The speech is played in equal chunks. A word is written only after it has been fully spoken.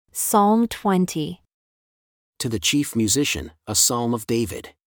Psalm 20. To the chief musician, a psalm of David.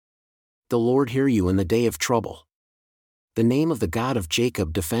 The Lord hear you in the day of trouble. The name of the God of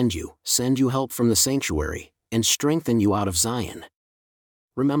Jacob defend you, send you help from the sanctuary, and strengthen you out of Zion.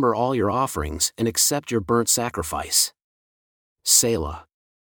 Remember all your offerings and accept your burnt sacrifice. Selah.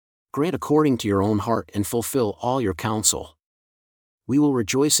 Grant according to your own heart and fulfill all your counsel. We will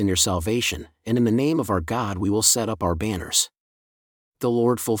rejoice in your salvation, and in the name of our God we will set up our banners. The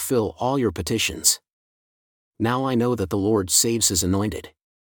Lord fulfill all your petitions. Now I know that the Lord saves his anointed.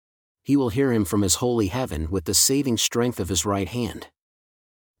 He will hear him from his holy heaven with the saving strength of his right hand.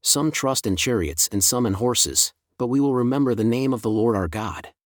 Some trust in chariots and some in horses, but we will remember the name of the Lord our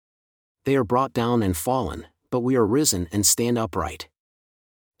God. They are brought down and fallen, but we are risen and stand upright.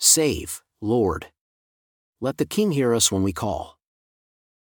 Save, Lord. Let the King hear us when we call.